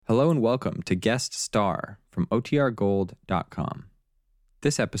Hello and welcome to Guest Star from OTRGold.com.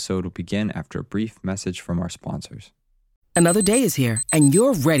 This episode will begin after a brief message from our sponsors. Another day is here, and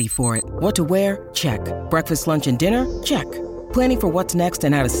you're ready for it. What to wear? Check. Breakfast, lunch, and dinner? Check. Planning for what's next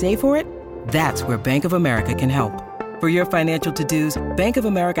and how to save for it? That's where Bank of America can help. For your financial to-dos, Bank of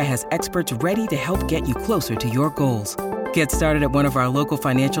America has experts ready to help get you closer to your goals. Get started at one of our local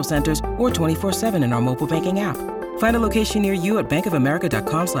financial centers or 24/7 in our mobile banking app. Find a location near you at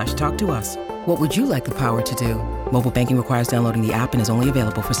bankofamerica.com/talktous. What would you like the power to do? Mobile banking requires downloading the app and is only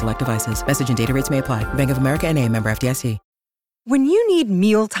available for select devices. Message and data rates may apply. Bank of America N.A., member FDIC. When you need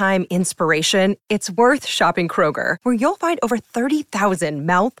mealtime inspiration, it's worth shopping Kroger, where you'll find over 30,000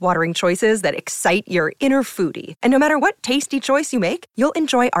 mouth-watering choices that excite your inner foodie. And no matter what tasty choice you make, you'll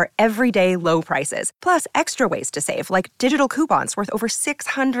enjoy our everyday low prices, plus extra ways to save, like digital coupons worth over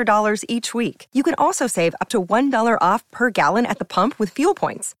 $600 each week. You can also save up to $1 off per gallon at the pump with fuel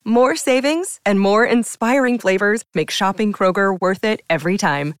points. More savings and more inspiring flavors make shopping Kroger worth it every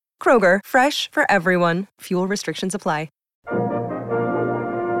time. Kroger, fresh for everyone. Fuel restrictions apply.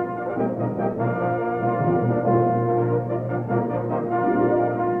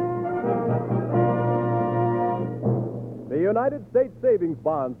 The United States Savings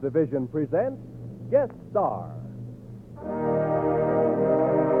Bonds Division presents Guest Star.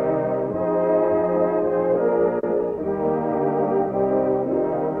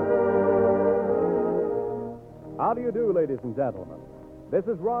 How do you do, ladies and gentlemen? This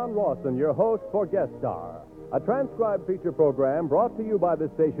is Ron Rawson, your host for Guest Star, a transcribed feature program brought to you by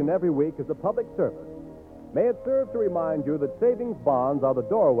this station every week as a public service. May it serve to remind you that savings bonds are the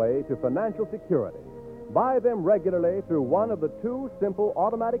doorway to financial security. Buy them regularly through one of the two simple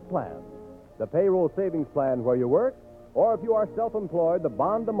automatic plans, the payroll savings plan where you work, or if you are self-employed, the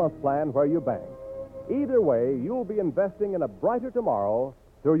bond-a-month plan where you bank. Either way, you'll be investing in a brighter tomorrow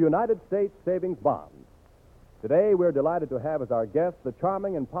through United States Savings Bonds. Today, we're delighted to have as our guests the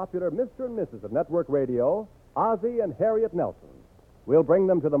charming and popular Mr. and Mrs. of Network Radio, Ozzie and Harriet Nelson. We'll bring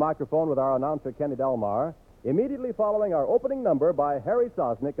them to the microphone with our announcer, Kenny Delmar, immediately following our opening number by Harry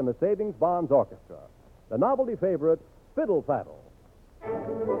Sosnick and the Savings Bonds Orchestra. The novelty favorite, Fiddle, Faddle.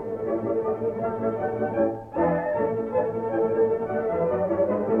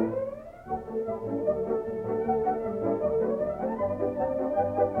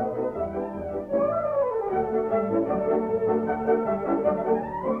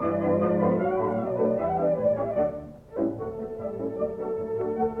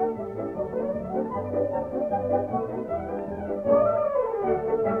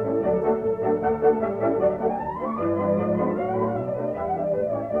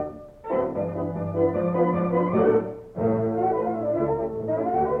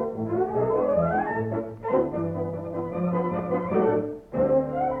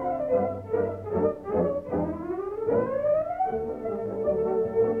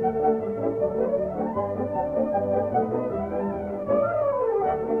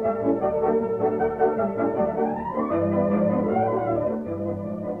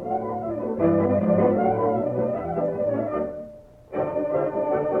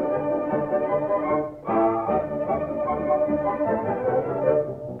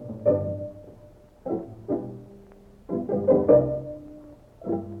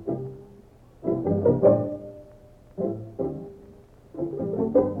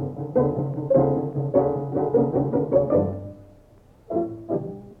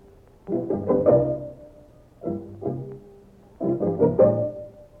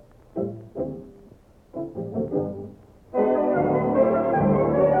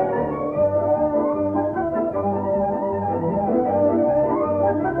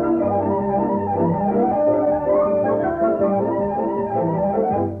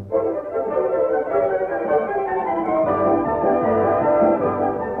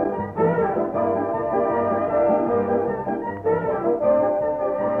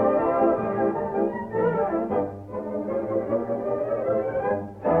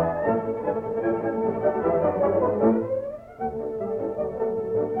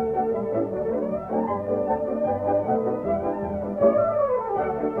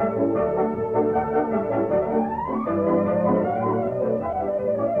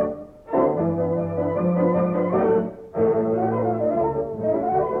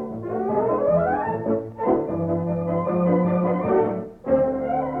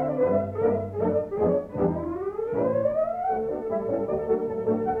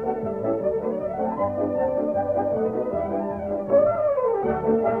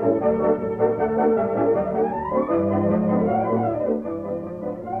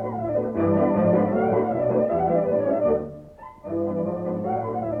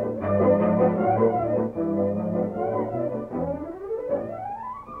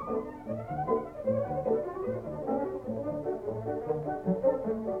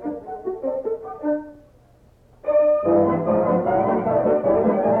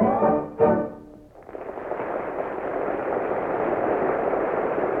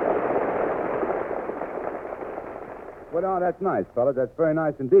 that's nice, fellas. That's very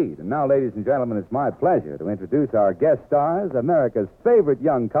nice indeed. And now, ladies and gentlemen, it's my pleasure to introduce our guest stars, America's favorite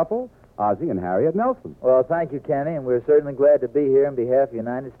young couple, Ozzie and Harriet Nelson. Well, thank you, Kenny, and we're certainly glad to be here on behalf of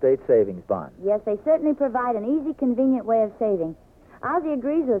United States Savings Bond. Yes, they certainly provide an easy, convenient way of saving. Ozzie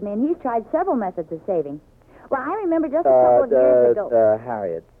agrees with me, and he's tried several methods of saving. Well, I remember just a couple of years ago...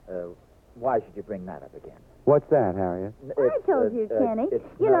 Harriet, why should you bring that up again? What's that, Harriet? I told you, Kenny.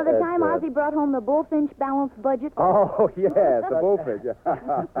 You know, the time Ozzie brought home the Bullfinch balanced budget. Oh, yes, the bullfinch.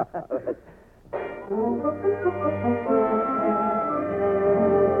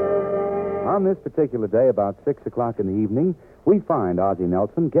 On this particular day, about 6 o'clock in the evening, we find Ozzie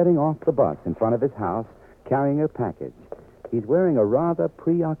Nelson getting off the bus in front of his house, carrying a package. He's wearing a rather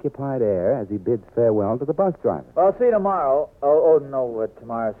preoccupied air as he bids farewell to the bus driver. Well, I'll see you tomorrow. No,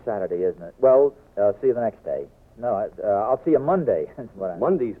 tomorrow's Saturday, isn't it? Well, see you the next day. No, I'll see you Monday.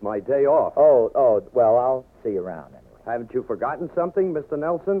 Monday's my day off. Well, I'll see you around anyway. Haven't you forgotten something, Mr.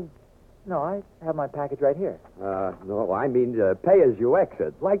 Nelson? No, I have my package right here. No, I mean pay as you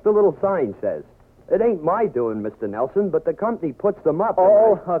exit, like the little sign says. It ain't my doing, Mr. Nelson, but the company puts them up.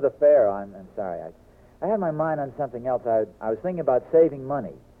 The fare. I'm sorry. I had my mind on something else. I was thinking about saving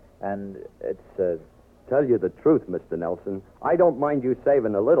money, and it's... Tell you the truth, Mr. Nelson, I don't mind you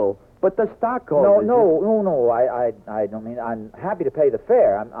saving a little, but the stockholders... No, I don't mean... I'm happy to pay the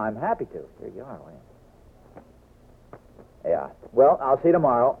fare. I'm happy to. Here you are, William. Yeah. Well, I'll see you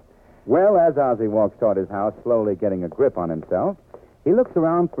tomorrow. Well, as Ozzie walks toward his house, slowly getting a grip on himself, he looks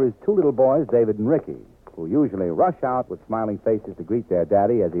around for his two little boys, David and Ricky, who usually rush out with smiling faces to greet their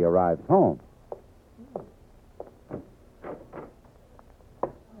daddy as he arrives home.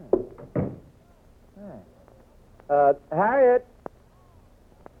 Harriet,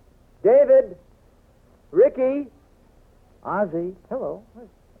 David, Ricky, Ozzie. Hello.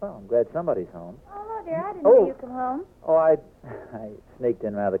 Well, I'm glad somebody's home. Oh, hello, dear. I didn't know you come home. Oh, I sneaked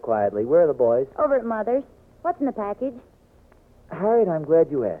in rather quietly. Where are the boys? Over at Mother's. What's in the package? Harriet, I'm glad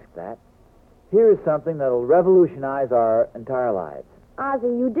you asked that. Here is something that'll revolutionize our entire lives. Ozzie,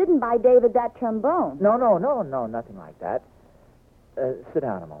 you didn't buy David that trombone. No, nothing like that. Sit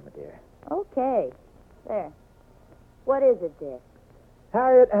down a moment, dear. Okay. There. What is it, dear?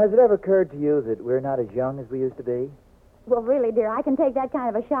 Harriet, has it ever occurred to you that we're not as young as we used to be? Well, really, dear, I can take that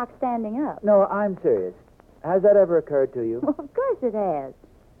kind of a shock standing up. No, I'm serious. Has that ever occurred to you? Well, of course it has.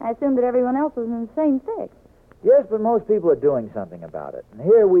 I assumed that everyone else was in the same fix. Yes, but most people are doing something about it. And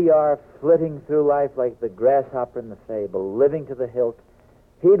here we are, flitting through life like the grasshopper in the fable, living to the hilt,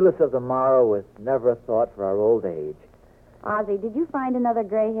 heedless of the morrow with never a thought for our old age. Ozzie, did you find another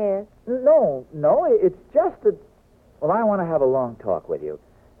gray hair? No, it's just that... Well, I want to have a long talk with you.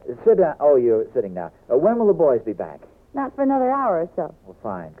 Sit down. Oh, you're sitting down. When will the boys be back? Not for another hour or so. Well,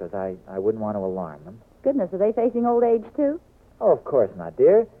 fine, because I wouldn't want to alarm them. Goodness, are they facing old age, too? Oh, of course not,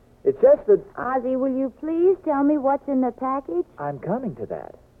 dear. It's just that... Ozzie, will you please tell me what's in the package? I'm coming to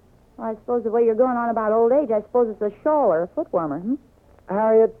that. Well, I suppose the way you're going on about old age, I suppose it's a shawl or a foot warmer,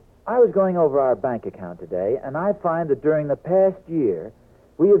 Harriet, I was going over our bank account today, and I find that during the past year,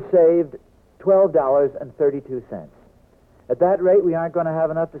 we have saved $12.32. At that rate, we aren't going to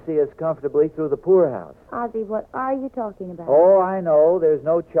have enough to see us comfortably through the poorhouse. Ozzie, what are you talking about? Oh, I know. There's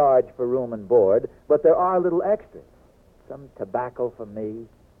no charge for room and board, but there are little extras. Some tobacco for me,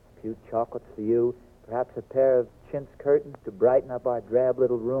 a few chocolates for you, perhaps a pair of chintz curtains to brighten up our drab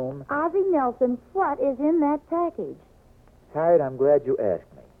little room. Ozzie Nelson, what is in that package? Harriet, I'm glad you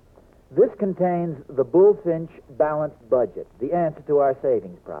asked me. This contains the Bullfinch balanced budget, the answer to our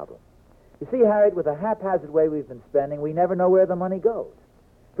savings problem. You see, Harriet, with the haphazard way we've been spending, we never know where the money goes.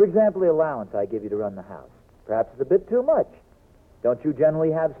 For example, the allowance I give you to run the house. Perhaps it's a bit too much. Don't you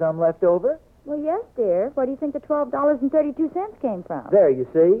generally have some left over? Well, yes, dear. Where do you think the $12.32 came from? There, you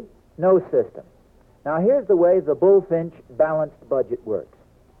see. No system. Now, here's the way the Bullfinch balanced budget works.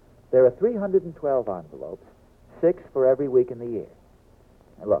 There are 312 envelopes, 6 for every week in the year.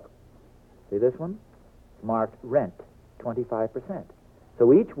 Now, look. See this one? It's marked rent, 25%.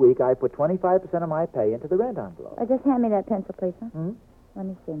 So each week I put 25% of my pay into the rent envelope. Just hand me that pencil, please, Let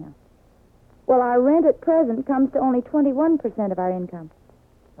me see now. Well, our rent at present comes to only 21% of our income.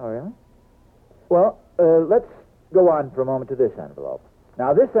 Oh, really? Well, let's go on for a moment to this envelope.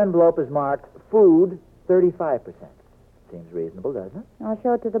 Now, this envelope is marked food, 35%. Seems reasonable, doesn't it? I'll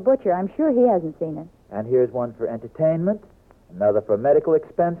show it to the butcher. I'm sure he hasn't seen it. And here's one for entertainment, another for medical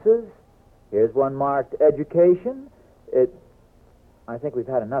expenses. Here's one marked education. I think we've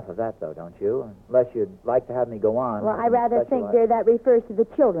had enough of that, though, don't you? Unless you'd like to have me go on. Well, I rather think, dear, that refers to the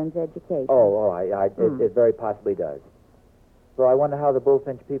children's education. It very possibly does. So I wonder how the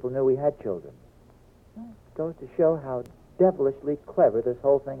Bullfinch people knew we had children. Well, it goes to show how devilishly clever this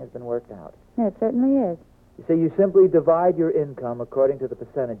whole thing has been worked out. Yeah, it certainly is. You see, you simply divide your income according to the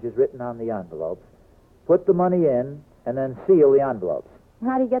percentages written on the envelopes, put the money in, and then seal the envelopes.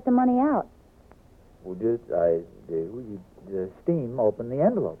 How do you get the money out? Well, you steam open the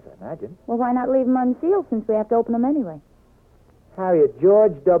envelopes, I imagine. Well, why not leave them unsealed since we have to open them anyway? Harriet,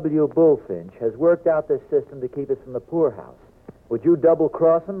 George W. Bullfinch has worked out this system to keep us from the poorhouse. Would you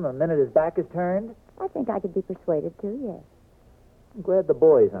double-cross him the minute his back is turned? I think I could be persuaded to, yes. I'm glad the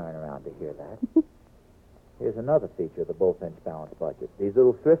boys aren't around to hear that. Here's another feature of the Bullfinch balanced budget. These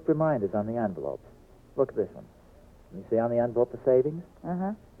little thrift reminders on the envelopes. Look at this one. You see on the envelope the savings?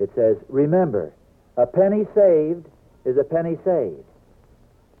 Uh-huh. It says, remember, a penny saved is a penny saved.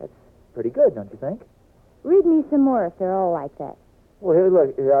 That's pretty good, don't you think? Read me some more if they're all like that. Well, here,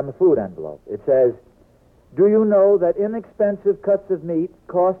 look, here on the food envelope. It says, do you know that inexpensive cuts of meat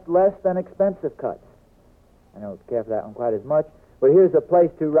cost less than expensive cuts? I don't care for that one quite as much, but here's a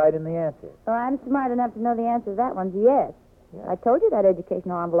place to write in the answer. Oh, I'm smart enough to know the answer to that one's yes. I told you that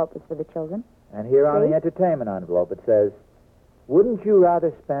educational envelope was for the children. And here on See? the entertainment envelope, it says, wouldn't you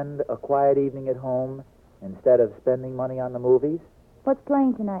rather spend a quiet evening at home instead of spending money on the movies? What's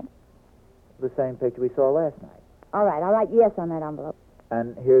playing tonight? The same picture we saw last night. All right, I'll write yes on that envelope.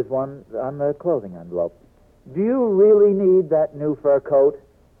 And here's one on the clothing envelope. Do you really need that new fur coat?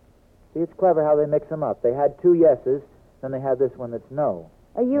 See, it's clever how they mix them up. They had two yeses, then they had this one that's no.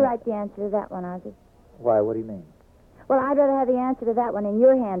 Oh, you write the answer to that one, Ozzy. Why, what do you mean? Well, I'd rather have the answer to that one in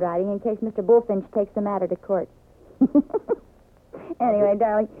your handwriting in case Mr. Bullfinch takes the matter to court. Anyway,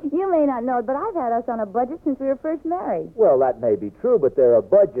 darling, you may not know it, but I've had us on a budget since we were first married. Well, that may be true, but there are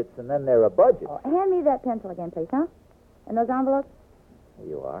budgets and then there are budgets. Oh, hand me that pencil again, please, huh? And those envelopes? Here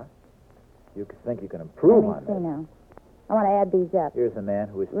you are. You think you can improve on Let me see this. now. I want to add these up. Here's a man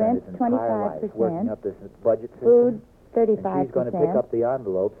who has spent Rent, his entire life 25%. working up this budget system. Food, And 35%. she's going to pick up the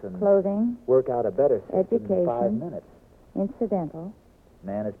envelopes and Clothing, work out a better system in 5 Education. minutes. incidental.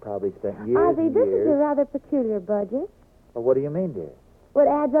 Man has probably spent years Ozzy, and this is a years. rather peculiar budget. Well, what do you mean, dear? Well, it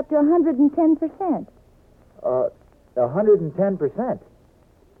adds up to 110%. 110%.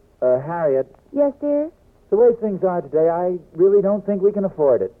 Harriet, Yes, dear? the way things are today, I really don't think we can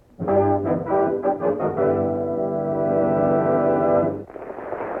afford it.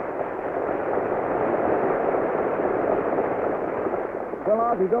 Well,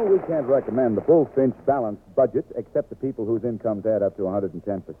 Ozzy, though we can't recommend the Bullfinch balanced budget except to people whose incomes add up to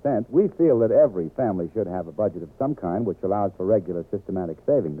 110%, we feel that every family should have a budget of some kind which allows for regular systematic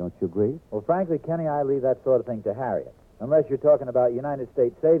saving. Don't you agree? Well, frankly, Kenny, I leave that sort of thing to Harriet. Unless you're talking about United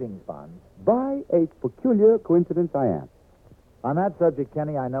States savings bonds. By a peculiar coincidence, I am. On that subject,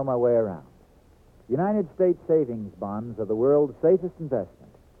 Kenny, I know my way around. United States savings bonds are the world's safest investment.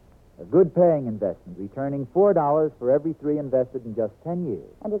 A good paying investment, returning $4 for every 3 invested in just 10 years.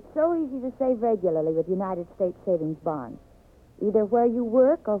 And it's so easy to save regularly with United States savings bonds, either where you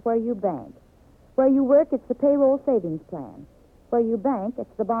work or where you bank. Where you work, it's the payroll savings plan. Where you bank,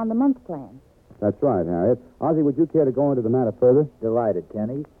 it's the bond-a-month plan. That's right, Harriet. Ozzy, would you care to go into the matter further? Delighted,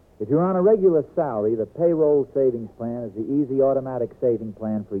 Kenny. If you're on a regular salary, the payroll savings plan is the easy automatic saving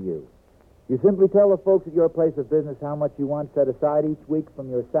plan for you. You simply tell the folks at your place of business how much you want set aside each week from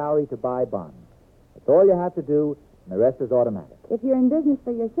your salary to buy bonds. That's all you have to do, and the rest is automatic. If you're in business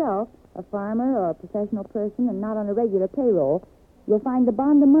for yourself, a farmer or a professional person, and not on a regular payroll, you'll find the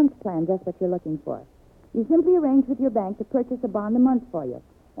bond-a-month plan just what you're looking for. You simply arrange with your bank to purchase a bond a month for you,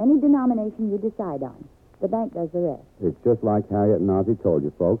 any denomination you decide on. The bank does the rest. It's just like Harriet and Ozzy told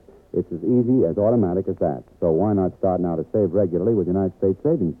you, folks. It's as easy, as automatic as that. So why not start now to save regularly with United States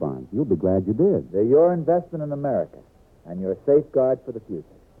savings bonds? You'll be glad you did. They're your investment in America, and your safeguard for the future.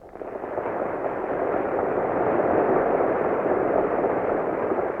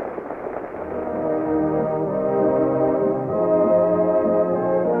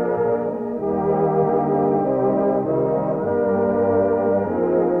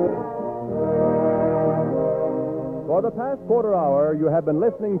 For the past quarter hour, you have been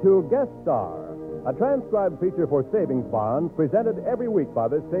listening to Guest Star, a transcribed feature for savings bonds presented every week by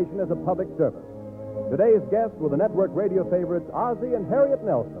this station as a public service. Today's guests were the network radio favorites Ozzy and Harriet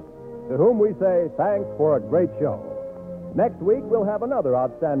Nelson, to whom we say thanks for a great show. Next week, we'll have another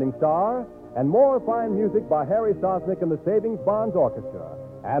outstanding star and more fine music by Harry Sosnick and the Savings Bonds Orchestra,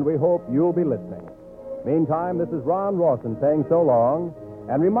 and we hope you'll be listening. Meantime, this is Ron Rawson saying so long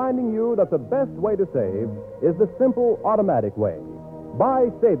and reminding you that the best way to save is the simple, automatic way. Buy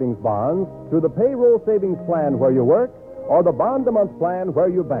savings bonds through the payroll savings plan where you work or the bond-a-month plan where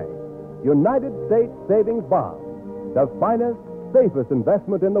you bank. United States Savings Bonds, the finest, safest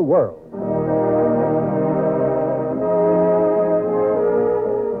investment in the world.